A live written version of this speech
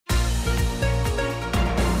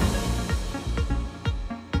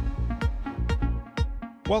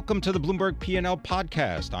Welcome to the Bloomberg P&L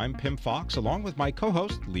podcast. I'm Pim Fox, along with my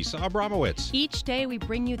co-host, Lisa Abramowitz. Each day, we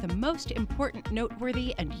bring you the most important,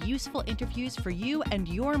 noteworthy, and useful interviews for you and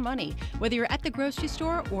your money, whether you're at the grocery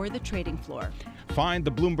store or the trading floor. Find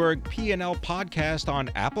the Bloomberg P&L podcast on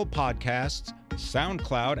Apple Podcasts,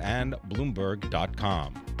 SoundCloud, and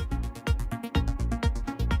Bloomberg.com.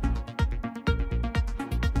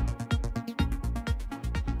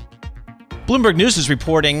 Bloomberg News is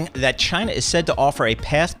reporting that China is said to offer a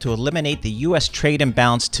path to eliminate the U.S. trade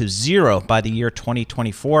imbalance to zero by the year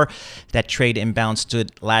 2024. That trade imbalance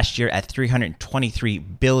stood last year at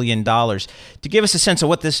 $323 billion. To give us a sense of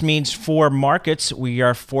what this means for markets, we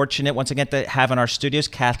are fortunate once again to have in our studios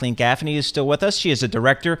Kathleen Gaffney is still with us. She is a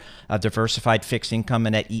director of diversified fixed income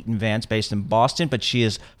and at Eaton Vance based in Boston, but she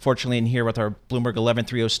is fortunately in here with our Bloomberg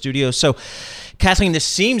 1130 studio. So, Kathleen, this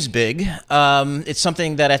seems big. It's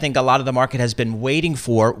something that I think a lot of the market has been waiting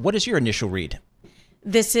for. What is your initial read?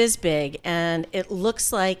 This is big, and it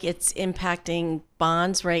looks like it's impacting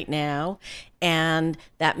bonds right now, and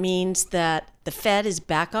that means that the Fed is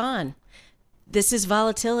back on. This is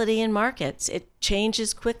volatility in markets. It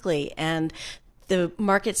changes quickly, and the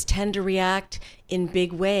markets tend to react in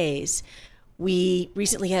big ways. We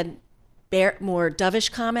recently had more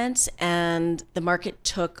dovish comments, and the market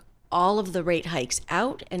took all of the rate hikes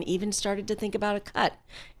out and even started to think about a cut.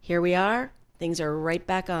 Here we are. Things are right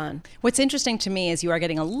back on. What's interesting to me is you are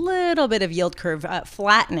getting a little bit of yield curve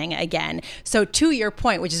flattening again. So to your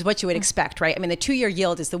point, which is what you would expect, right? I mean, the 2-year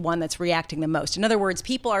yield is the one that's reacting the most. In other words,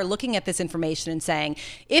 people are looking at this information and saying,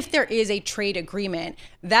 if there is a trade agreement,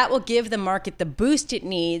 that will give the market the boost it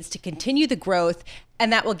needs to continue the growth,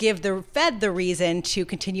 and that will give the Fed the reason to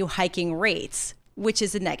continue hiking rates, which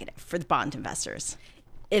is a negative for the bond investors.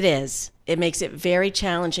 It is. It makes it very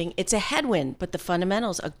challenging. It's a headwind, but the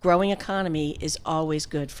fundamentals, a growing economy is always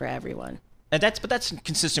good for everyone. And that's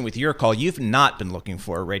consistent with your call. You've not been looking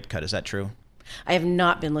for a rate cut. Is that true? I have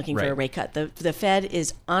not been looking for a rate cut. The Fed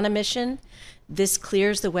is on a mission. This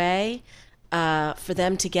clears the way for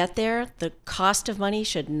them to get there. The cost of money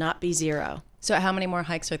should not be zero. So how many more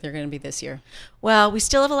hikes are there going to be this year? Well, we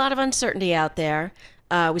still have a lot of uncertainty out there.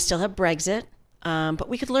 We still have Brexit. But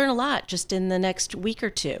we could learn a lot just in the next week or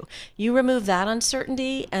two. You remove that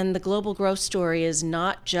uncertainty, and the global growth story is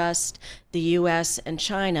not just the U.S. and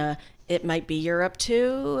China. It might be Europe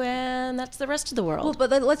too, and that's the rest of the world. Well,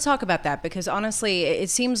 but let's talk about that, because honestly, it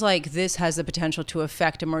seems like this has the potential to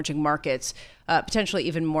affect emerging markets, potentially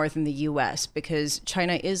even more than the U.S., because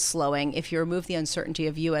China is slowing. If you remove the uncertainty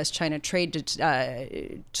of U.S.-China trade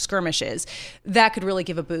skirmishes, that could really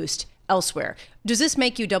give a boost elsewhere. Does this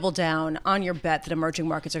make you double down on your bet that emerging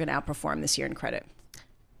markets are going to outperform this year in credit?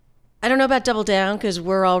 I don't know about double down because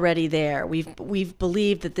we're already there. We've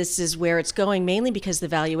believed that this is where it's going, mainly because the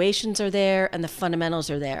valuations are there and the fundamentals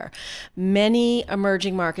are there. Many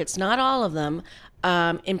emerging markets, not all of them,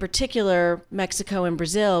 in particular Mexico and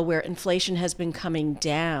Brazil, where inflation has been coming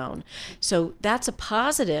down. So that's a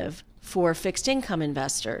positive for fixed income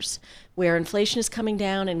investors. Where inflation is coming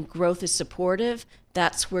down and growth is supportive,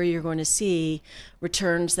 that's where you're going to see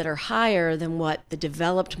returns that are higher than what the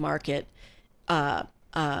developed market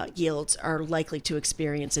yields are likely to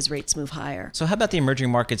experience as rates move higher. So how about the emerging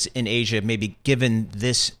markets in Asia, maybe given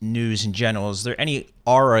this news in general? Is there any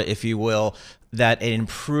aura, if you will, that an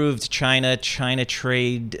improved China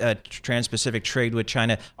trade, trans-Pacific trade with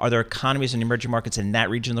China, are there economies in emerging markets in that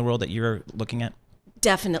region of the world that you're looking at?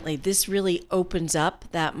 Definitely. This really opens up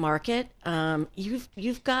that market.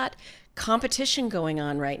 You've got competition going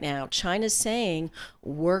on right now. China's saying,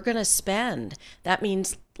 we're going to spend. That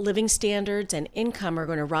means living standards and income are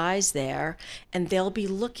going to rise there, and they'll be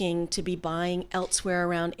looking to be buying elsewhere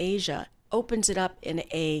around Asia. Opens it up in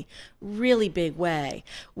a really big way.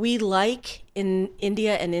 We like in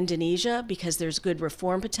India and Indonesia because there's good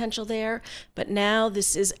reform potential there, but now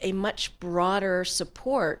this is a much broader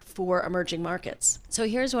support for emerging markets. So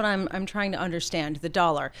here's what I'm trying to understand. The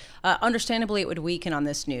dollar. Understandably, it would weaken on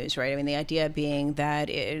this news, right? I mean, the idea being that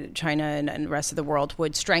China and the rest of the world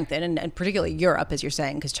would strengthen, and particularly Europe, as you're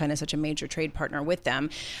saying, because China is such a major trade partner with them.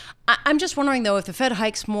 I'm just wondering, though, if the Fed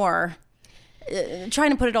hikes more,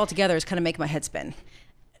 trying to put it all together is kind of making my head spin.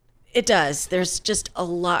 It does. There's just a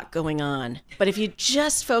lot going on. But if you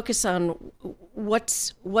just focus on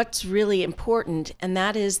what's really important, and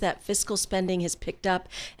that is that fiscal spending has picked up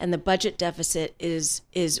and the budget deficit is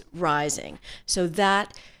rising. So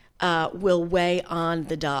that will weigh on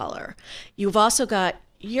the dollar. You've also got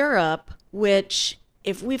Europe, which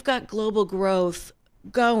if we've got global growth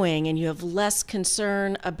going and you have less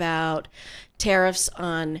concern about tariffs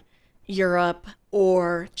on Europe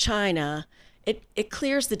or China, it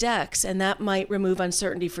clears the decks, and that might remove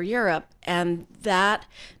uncertainty for Europe. And that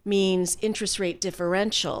means interest rate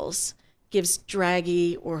differentials gives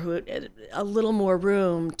Draghi or a little more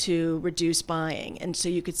room to reduce buying. And so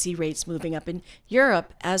you could see rates moving up in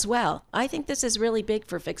Europe as well. I think this is really big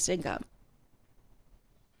for fixed income.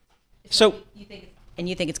 So you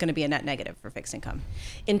think it's going to be a net negative for fixed income?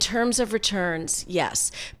 In terms of returns,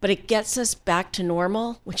 yes. But it gets us back to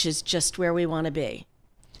normal, which is just where we want to be.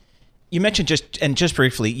 you mentioned just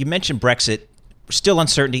briefly, you mentioned Brexit, still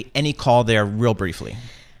uncertainty. Any call there real briefly?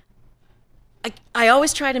 I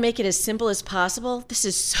always try to make it as simple as possible. This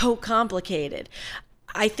is so complicated.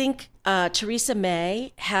 I think Theresa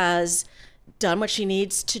May has done what she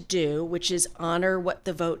needs to do, which is honor what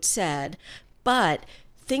the vote said. But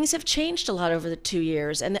things have changed a lot over the 2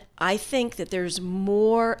 years. And I think that there's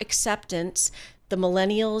more acceptance. The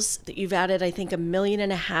millennials, that you've added, I think, 1.5 million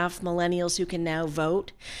millennials who can now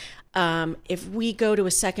vote. If we go to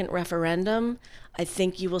a second referendum, I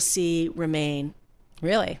think you will see Remain.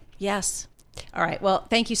 Really? Yes. All right. Well,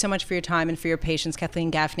 thank you so much for your time and for your patience,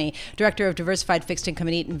 Kathleen Gaffney, Director of Diversified Fixed Income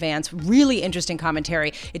at Eaton Vance. Really interesting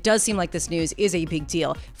commentary. It does seem like this news is a big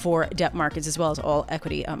deal for debt markets as well as all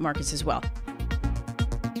equity markets as well.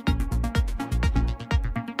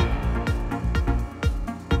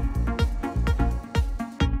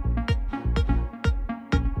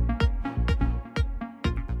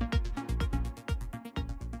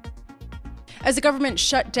 As the government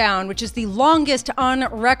shutdown, which is the longest on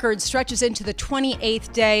record, stretches into the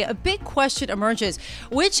 28th day, a big question emerges.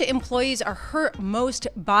 Which employees are hurt most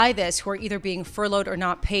by this, who are either being furloughed or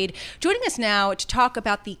not paid? Joining us now to talk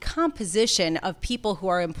about the composition of people who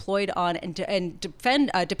are employed on and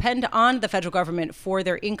depend on the federal government for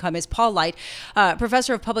their income is Paul Light,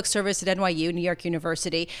 professor of public service at NYU, New York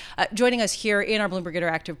University, joining us here in our Bloomberg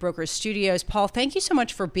Interactive Brokers studios. Paul, thank you so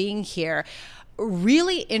much for being here.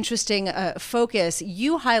 Really interesting focus.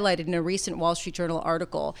 You highlighted in a recent Wall Street Journal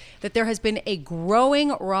article that there has been a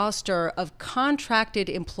growing roster of contracted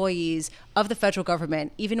employees of the federal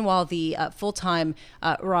government, even while the full-time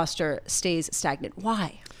roster stays stagnant.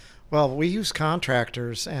 Why? Well, we use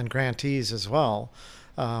contractors and grantees as well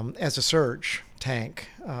as a surge tank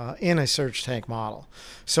in a surge tank model.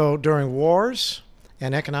 So during wars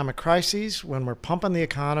and economic crises, when we're pumping the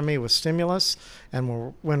economy with stimulus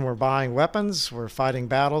and when we're buying weapons, we're fighting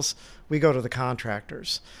battles, we go to the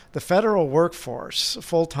contractors. The federal workforce,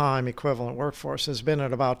 full-time equivalent workforce, has been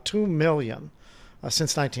at about 2 million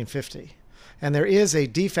since 1950. And there is a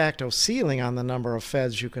de facto ceiling on the number of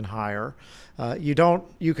feds you can hire.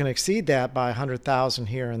 You can exceed that by 100,000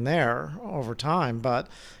 here and there over time, but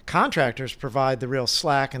contractors provide the real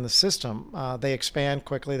slack in the system. They expand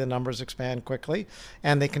quickly, the numbers expand quickly,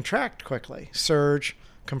 and they contract quickly. Surge,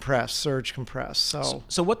 compress, surge, compress.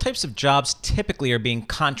 So what types of jobs typically are being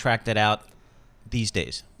contracted out these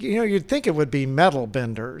days? You know, you'd think it would be metal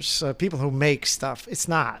benders, people who make stuff. It's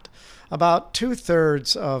not. About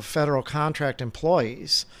 2/3 of federal contract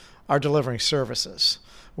employees are delivering services,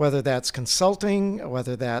 whether that's consulting,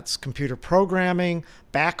 whether that's computer programming,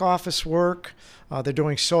 back office work. They're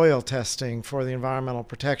doing soil testing for the Environmental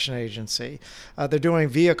Protection Agency. They're doing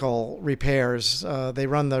vehicle repairs. They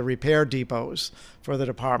run the repair depots for the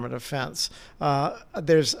Department of Defense.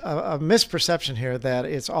 There's a misperception here that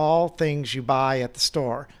it's all things you buy at the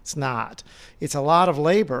store. It's not. It's a lot of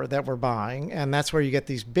labor that we're buying, and that's where you get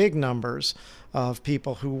these big numbers of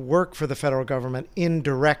people who work for the federal government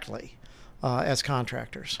indirectly as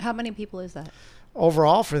contractors. How many people is that?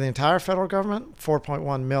 Overall, for the entire federal government,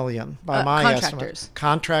 4.1 million by my contractors.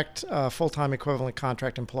 Estimate. Full-time equivalent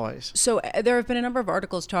contract employees. So there have been a number of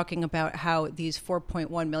articles talking about how these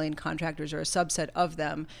 4.1 million contractors, or a subset of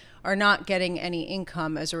them, are not getting any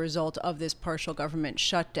income as a result of this partial government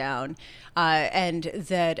shutdown, and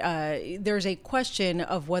that there's a question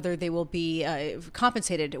of whether they will be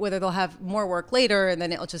compensated, whether they'll have more work later and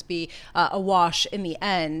then it'll just be a wash in the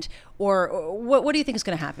end, or what do you think is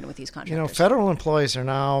going to happen with these contractors? You know, federal employees are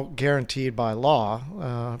now guaranteed by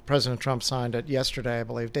law. President Trump signed it yesterday, I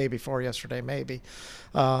believe, day before yesterday, maybe.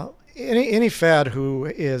 Any Fed who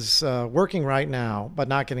is working right now but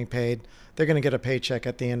not getting paid, they're going to get a paycheck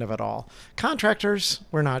at the end of it all. Contractors,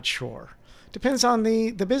 we're not sure. Depends on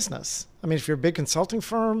the business. I mean, if you're a big consulting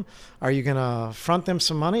firm, are you going to front them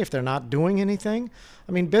some money if they're not doing anything?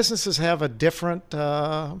 I mean, businesses have a different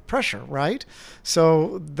pressure, right?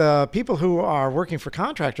 So the people who are working for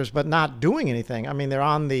contractors but not doing anything, I mean, they're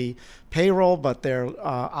on the payroll but they're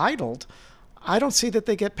idled, I don't see that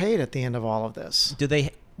they get paid at the end of all of this.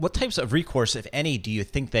 What types of recourse, if any, do you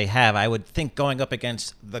think they have? I would think going up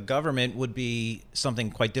against the government would be something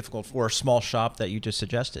quite difficult for a small shop that you just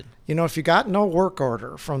suggested. You know, if you got no work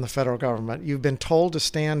order from the federal government, you've been told to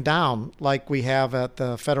stand down like we have at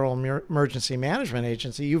the Federal Emergency Management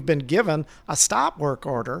Agency. You've been given a stop work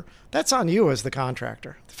order. That's on you as the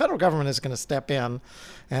contractor. The federal government is going to step in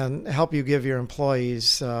and help you give your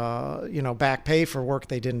employees, back pay for work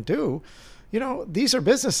they didn't do. You know, these are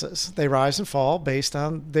businesses. They rise and fall based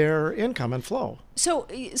on their income and flow. So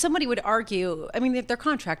somebody would argue, I mean, they're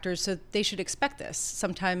contractors, so they should expect this.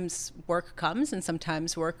 Sometimes work comes and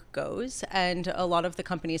sometimes work goes. And a lot of the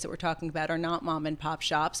companies that we're talking about are not mom and pop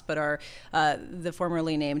shops, but are the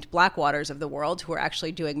formerly named Blackwaters of the world who are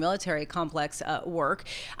actually doing military complex work.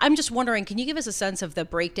 I'm just wondering, can you give us a sense of the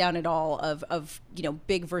breakdown at all of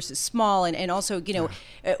big versus small, and also,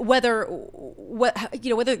 whether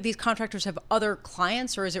these contractors have other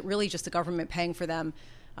clients, or is it really just the government paying for them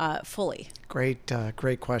fully? Great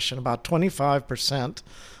question. About 25%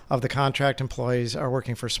 of the contract employees are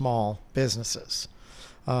working for small businesses.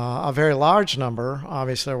 A very large number,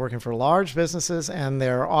 obviously, are working for large businesses, and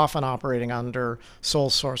they're often operating under sole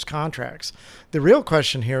source contracts. The real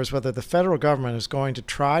question here is whether the federal government is going to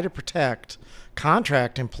try to protect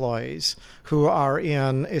contract employees who are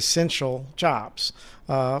in essential jobs.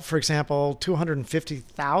 For example,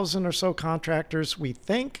 250,000 or so contractors, we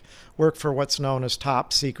think, work for what's known as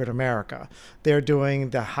Top Secret America. They're doing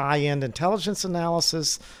the high-end intelligence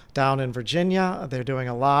analysis down in Virginia. They're doing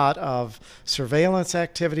a lot of surveillance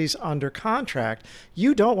activities under contract.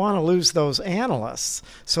 You don't want to lose those analysts.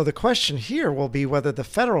 So the question here will be whether the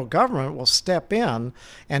federal government will step in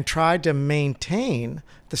and try to maintain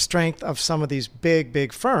the strength of some of these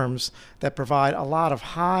big firms that provide a lot of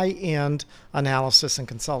high-end analysis and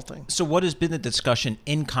consulting. So what has been the discussion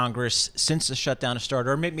in Congress since the shutdown started,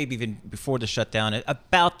 or maybe even before the shutdown,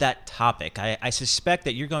 about that topic? I suspect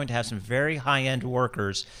that you're going to have some very high-end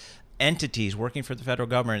workers, entities working for the federal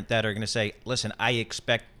government that are going to say, listen, I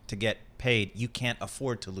expect to get paid. You can't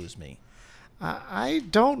afford to lose me. I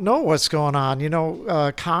don't know what's going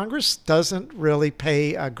on. Congress doesn't really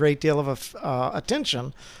pay a great deal of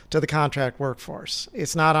attention to the contract workforce.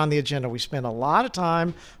 It's not on the agenda. We spend a lot of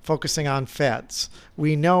time focusing on feds.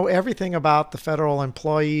 We know everything about the federal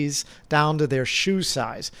employees down to their shoe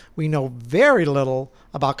size. We know very little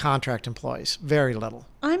about contract employees, very little.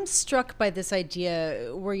 I'm struck by this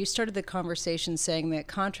idea where you started the conversation saying that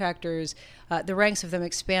contractors, the ranks of them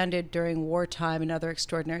expanded during wartime and other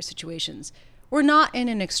extraordinary situations. We're not in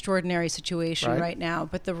an extraordinary situation right now,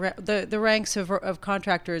 but the ranks of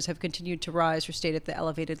contractors have continued to rise or stayed at the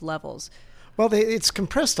elevated levels. Well, it's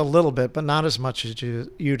compressed a little bit, but not as much as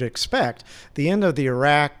you'd expect. The end of the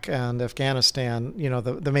Iraq and Afghanistan,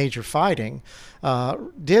 the major fighting,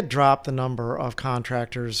 did drop the number of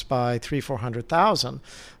contractors by 300,000-400,000.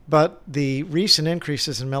 But the recent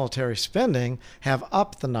increases in military spending have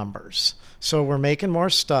upped the numbers. So we're making more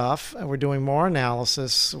stuff, and we're doing more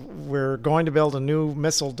analysis. We're going to build a new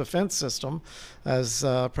missile defense system, as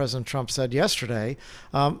President Trump said yesterday.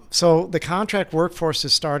 So the contract workforce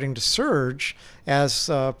is starting to surge as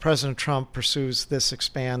President Trump pursues this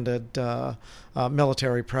expanded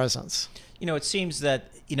military presence. It seems that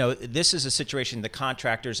this is a situation, the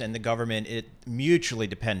contractors and the government, mutually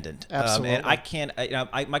dependent. Absolutely. And I can't,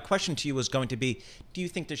 my question to you was going to be, do you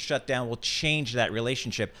think the shutdown will change that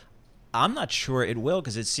relationship? I'm not sure it will,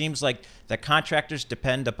 because it seems like the contractors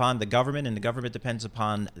depend upon the government and the government depends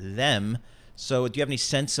upon them. So do you have any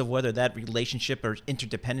sense of whether that relationship or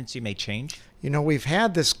interdependency may change? We've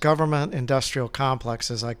had this government industrial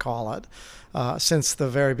complex, as I call it, since the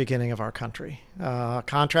very beginning of our country.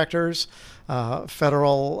 Contractors,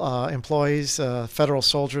 federal employees, federal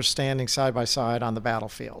soldiers standing side by side on the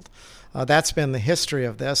battlefield. That's been the history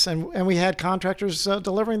of this. And we had contractors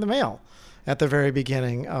delivering the mail at the very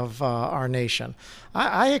beginning of our nation.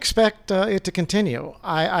 I expect it to continue.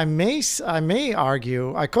 I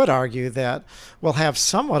could argue that we'll have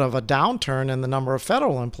somewhat of a downturn in the number of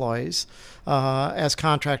federal employees as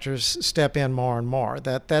contractors step in more and more.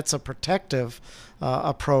 That's a protective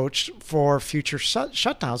approach for future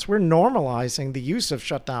shutdowns. We're normalizing the use of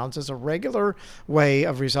shutdowns as a regular way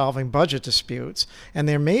of resolving budget disputes. And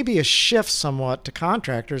there may be a shift somewhat to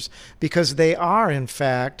contractors because they are, in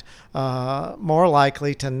fact, more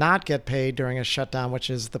likely to not get paid during a shutdown,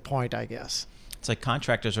 which is the point, I guess. It's like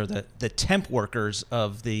contractors are the temp workers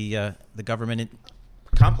of the government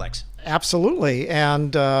complex. Absolutely.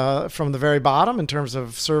 And from the very bottom, in terms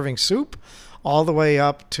of serving soup, all the way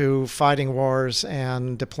up to fighting wars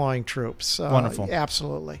and deploying troops. Wonderful.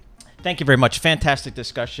 Absolutely. Thank you very much. Fantastic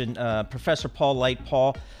discussion. Professor Paul Light.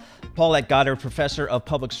 Paul, Paulette Goddard, professor of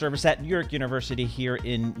public service at New York University here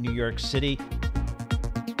in New York City.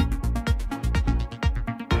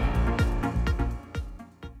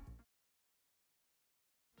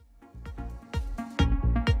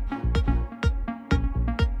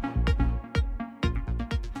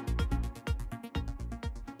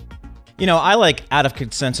 You know, I like out of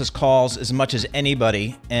consensus calls as much as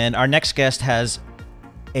anybody, and our next guest has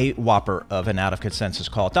a whopper of an out of consensus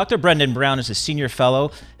call. Dr. Brendan Brown is a senior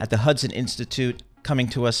fellow at the Hudson Institute, coming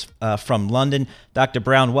to us from London. Dr.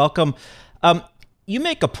 Brown, welcome. You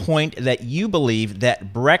make a point that you believe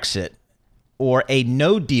that Brexit, or a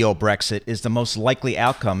no-deal Brexit, is the most likely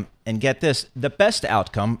outcome, and get this, the best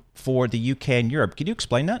outcome for the UK and Europe. Could you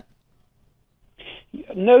explain that?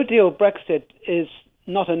 No-deal Brexit is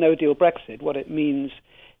not a no-deal Brexit. What it means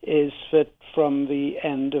is that from the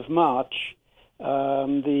end of March,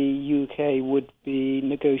 the UK would be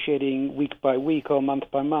negotiating week by week or month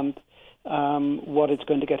by month what it's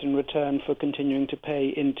going to get in return for continuing to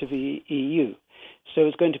pay into the EU. So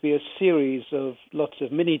it's going to be a series of lots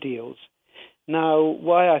of mini deals. Now,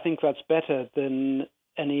 why I think that's better than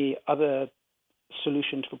any other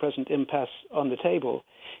solution to the present impasse on the table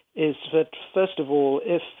is that, first of all,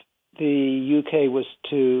 if the UK was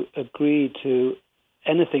to agree to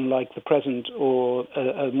anything like the present or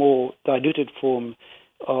a more diluted form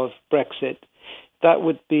of Brexit, that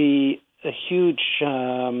would be a huge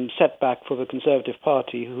setback for the Conservative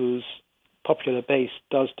Party, whose popular base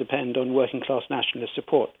does depend on working-class nationalist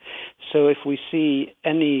support. So if we see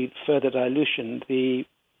any further dilution, the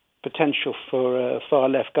potential for a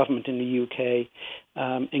far-left government in the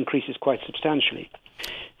UK increases quite substantially.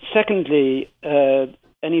 Secondly,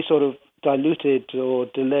 any sort of diluted or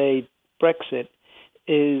delayed Brexit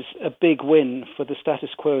is a big win for the status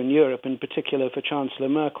quo in Europe, in particular for Chancellor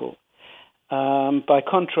Merkel. By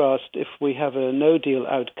contrast, if we have a no-deal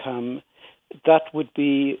outcome, that would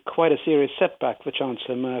be quite a serious setback for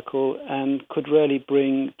Chancellor Merkel and could really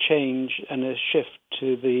bring change and a shift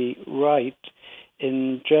to the right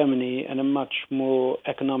in Germany and a much more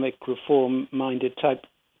economic reform-minded type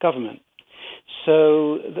government.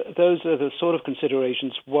 So those are the sort of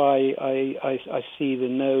considerations why I see the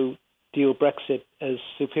no-deal Brexit as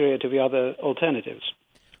superior to the other alternatives.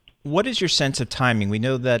 What is your sense of timing? We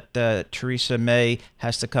know that Theresa May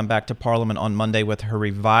has to come back to Parliament on Monday with her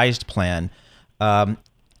revised plan.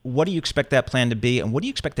 What do you expect that plan to be, and what do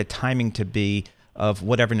you expect the timing to be of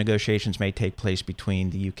whatever negotiations may take place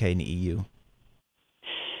between the UK and the EU?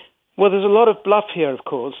 Well, there's a lot of bluff here, of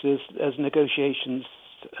course, as negotiations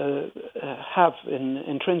have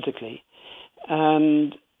intrinsically.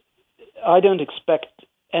 And I don't expect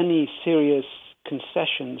any serious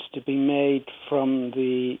concessions to be made from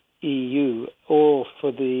the EU or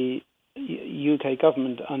for the UK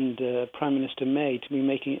government under Prime Minister May to be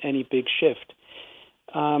making any big shift,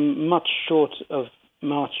 much short of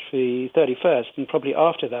March the 31st, and probably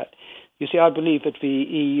after that. You see, I believe that the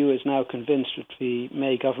EU is now convinced that the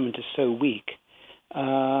May government is so weak.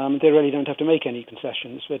 They really don't have to make any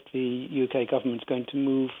concessions, that the UK government is going to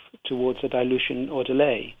move towards a dilution or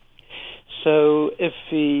delay. So if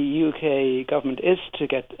the UK government is to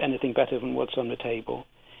get anything better than what's on the table,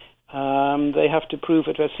 they have to prove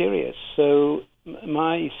that they're serious. So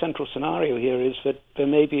my central scenario here is that there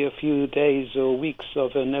may be a few days or weeks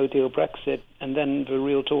of a no-deal Brexit, and then the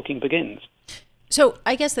real talking begins. So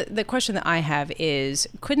I guess the question that I have is,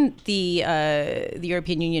 couldn't the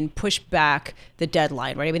European Union push back the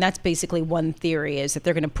deadline, right? I mean, that's basically one theory, is that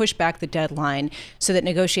they're going to push back the deadline so that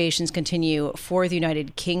negotiations continue for the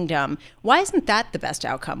United Kingdom. Why isn't that the best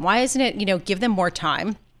outcome? Why isn't it, give them more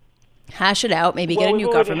time, hash it out, maybe get a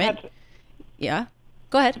new government? Yeah.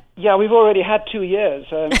 Go ahead. Yeah, we've already had 2 years.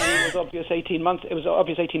 It was obvious 18 months. It was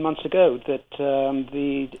obvious 18 months ago that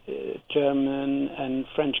the German and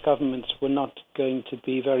French governments were not going to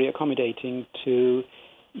be very accommodating to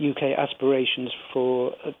UK aspirations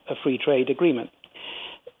for a free trade agreement.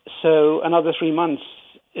 So another 3 months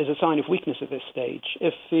is a sign of weakness at this stage.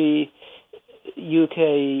 If the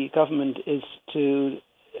UK government is to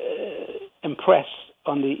impress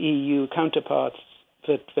on the EU counterparts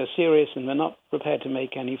that they're serious and they're not prepared to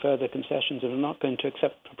make any further concessions and are not going to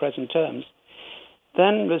accept the present terms,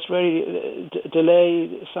 then this very delay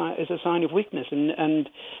is a sign of weakness. And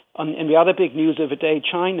in the other big news of the day,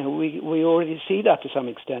 China, we already see that to some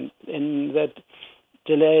extent, in that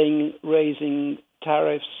delaying raising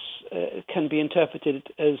tariffs can be interpreted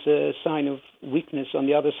as a sign of weakness on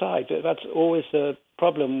the other side. That's always a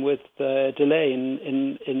problem with delay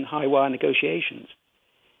in high-wire negotiations.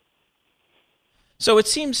 So it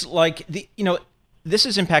seems like this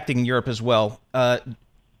is impacting Europe as well.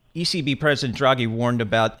 ECB President Draghi warned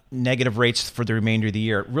about negative rates for the remainder of the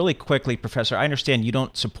year. Really quickly, Professor, I understand you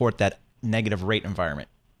don't support that negative rate environment.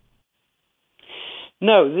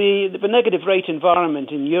 No, the negative rate environment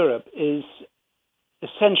in Europe is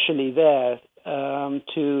essentially there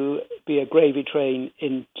to be a gravy train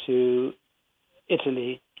into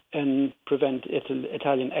Italy and prevent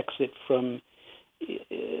Italian exit from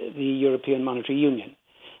the European Monetary Union.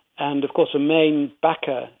 And of course, the main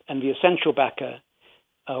backer and the essential backer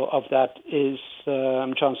of that is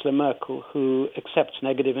Chancellor Merkel, who accepts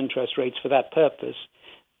negative interest rates for that purpose.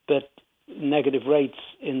 But negative rates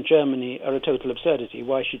in Germany are a total absurdity.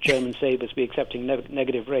 Why should German savers be accepting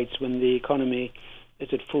negative rates when the economy is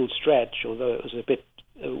at full stretch, although it was a bit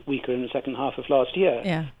weaker in the second half of last year?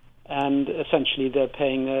 Yeah. And essentially, they're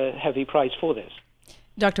paying a heavy price for this.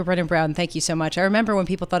 Dr. Brendan Brown, thank you so much. I remember when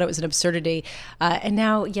people thought it was an absurdity, and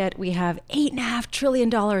now yet we have $8.5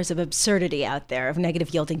 trillion of absurdity out there of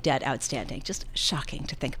negative yielding debt outstanding. Just shocking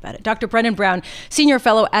to think about it. Dr. Brendan Brown, Senior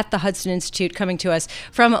Fellow at the Hudson Institute, coming to us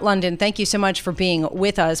from London. Thank you so much for being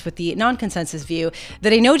with us with the non-consensus view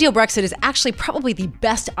that a no-deal Brexit is actually probably the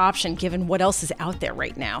best option given what else is out there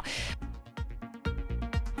right now.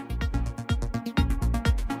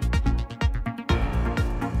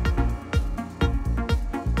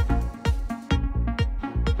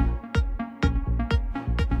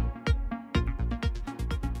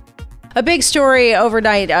 A big story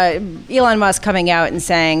overnight, Elon Musk coming out and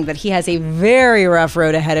saying that he has a very rough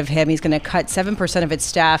road ahead of him. He's going to cut 7% of its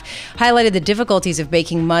staff, highlighted the difficulties of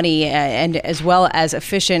making money and as well as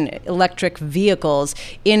efficient electric vehicles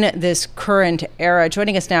in this current era.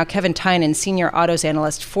 Joining us now, Kevin Tynan, Senior Autos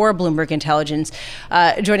Analyst for Bloomberg Intelligence,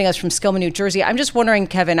 joining us from Skillman, New Jersey. I'm just wondering,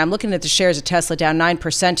 Kevin, I'm looking at the shares of Tesla down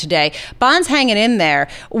 9% today. Bonds hanging in there.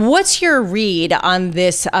 What's your read on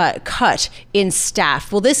this cut in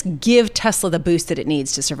staff? Will this give Tesla the boost that it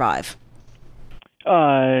needs to survive?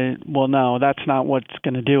 Well, no, that's not what's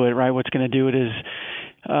going to do it, right? What's going to do it is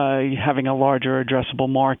having a larger addressable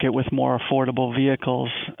market with more affordable vehicles.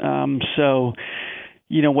 So,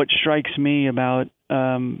 what strikes me about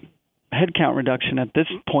headcount reduction at this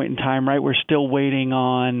point in time, right? We're still waiting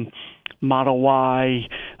on Model Y,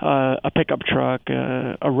 a pickup truck,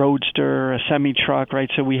 a roadster, a semi-truck, right?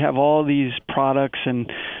 So we have all these products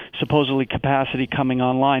and supposedly capacity coming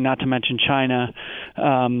online, not to mention China,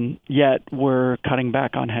 yet we're cutting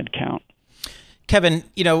back on headcount. Kevin,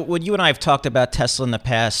 when you and I have talked about Tesla in the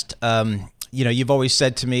past, you've always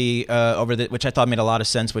said to me which I thought made a lot of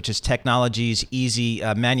sense, which is technology is easy,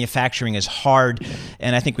 manufacturing is hard,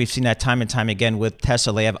 and I think we've seen that time and time again with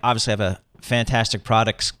Tesla. They obviously have a fantastic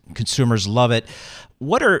products, consumers love it.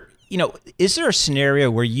 Is there a scenario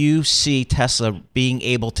where you see Tesla being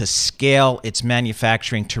able to scale its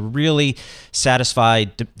manufacturing to really satisfy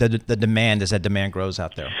the demand as that demand grows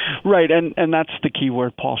out there? Right, and that's the key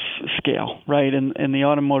word, Paul, scale, right? In the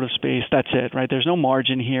automotive space, that's it, right? There's no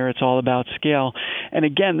margin here. It's all about scale. And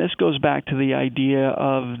again, this goes back to the idea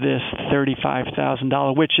of this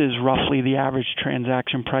 $35,000, which is roughly the average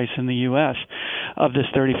transaction price in the U.S. of this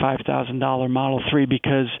 $35,000 Model 3,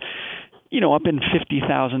 because up in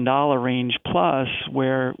 $50,000 range plus,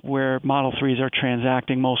 where Model 3s are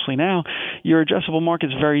transacting mostly now, your addressable market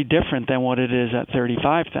is very different than what it is at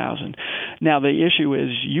 $35,000. Now the issue is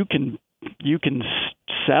you can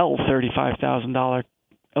sell $35,000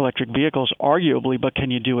 electric vehicles, arguably, but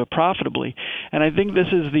can you do it profitably? And I think this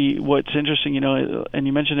is what's interesting, and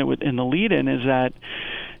you mentioned it in the lead-in, is that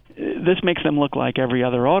this makes them look like every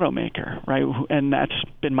other automaker, right? And that's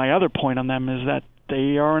been my other point on them, is that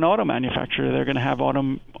they are an auto manufacturer. They're going to have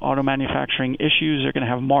auto manufacturing issues. They're going to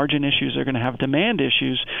have margin issues. They're going to have demand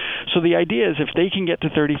issues. So the idea is if they can get to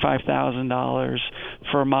 $35,000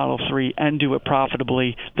 for a Model 3 and do it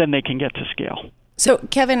profitably, then they can get to scale. So,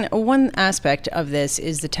 Kevin, one aspect of this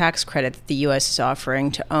is the tax credit that the U.S. is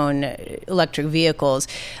offering to own electric vehicles,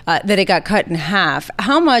 that it got cut in half.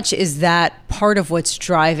 How much is that part of what's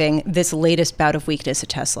driving this latest bout of weakness at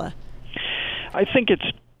Tesla? I think it's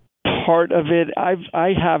part of it.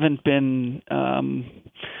 I haven't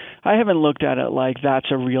looked at it like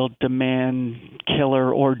that's a real demand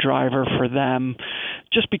killer or driver for them,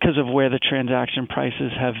 just because of where the transaction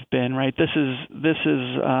prices have been. Right. This is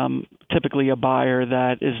typically a buyer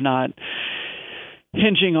that is not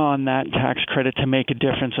hinging on that tax credit to make a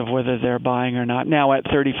difference of whether they're buying or not. Now, at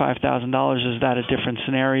 $35,000, is that a different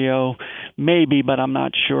scenario? Maybe, but I'm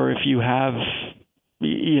not sure if you have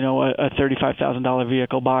a $35,000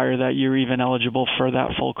 vehicle buyer that you're even eligible for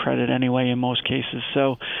that full credit anyway in most cases.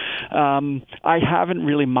 So I haven't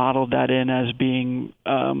really modeled that in as being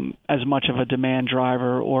as much of a demand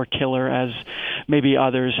driver or killer as maybe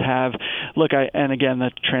others have. Look, and again,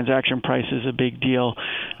 the transaction price is a big deal.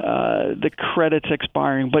 The credit's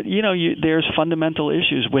expiring, but there's fundamental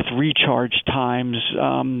issues with recharge times.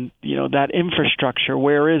 That infrastructure,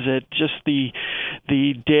 where is it? Just the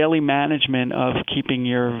daily management of keeping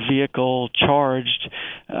your vehicle charged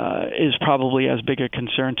is probably as big a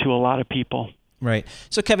concern to a lot of people. Right.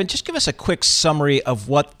 So, Kevin, just give us a quick summary of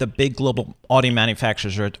what the big global auto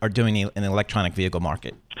manufacturers are doing in the electronic vehicle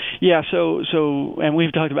market. Yeah. So, and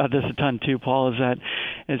we've talked about this a ton too, Paul. Is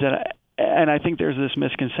that, and I think there's this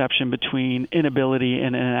misconception between inability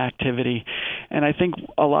and inactivity. And I think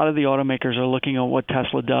a lot of the automakers are looking at what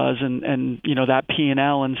Tesla does and that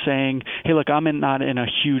P&L and saying, hey, look, I'm not in a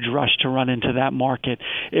huge rush to run into that market.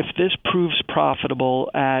 If this proves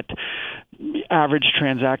profitable at average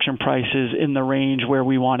transaction prices in the range where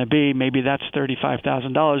we want to be, maybe that's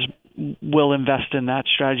 $35,000. We'll invest in that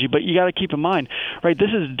strategy. But you got to keep in mind, right, this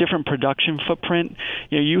is a different production footprint.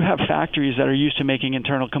 You have factories that are used to making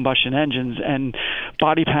internal combustion engines and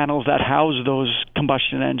body panels that house those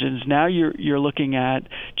combustion engines. Now you're looking at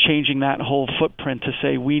changing that whole footprint to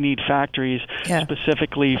say we need factories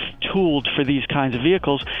specifically tooled for these kinds of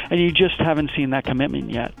vehicles, and you just haven't seen that commitment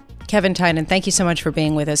yet. Kevin Tynan, thank you so much for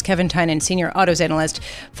being with us. Kevin Tynan, Senior Autos Analyst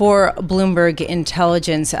for Bloomberg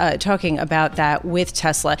Intelligence, talking about that with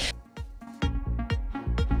Tesla.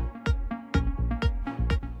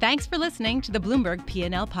 Thanks for listening to the Bloomberg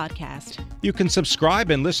P&L podcast. You can subscribe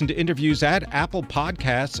and listen to interviews at Apple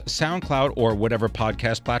Podcasts, SoundCloud, or whatever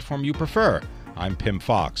podcast platform you prefer. I'm Pim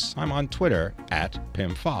Fox. I'm on Twitter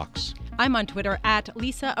 @PimFox. I'm on Twitter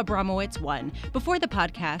 @Lisa Abramowitz1. Before the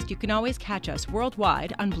podcast, you can always catch us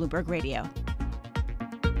worldwide on Bloomberg Radio.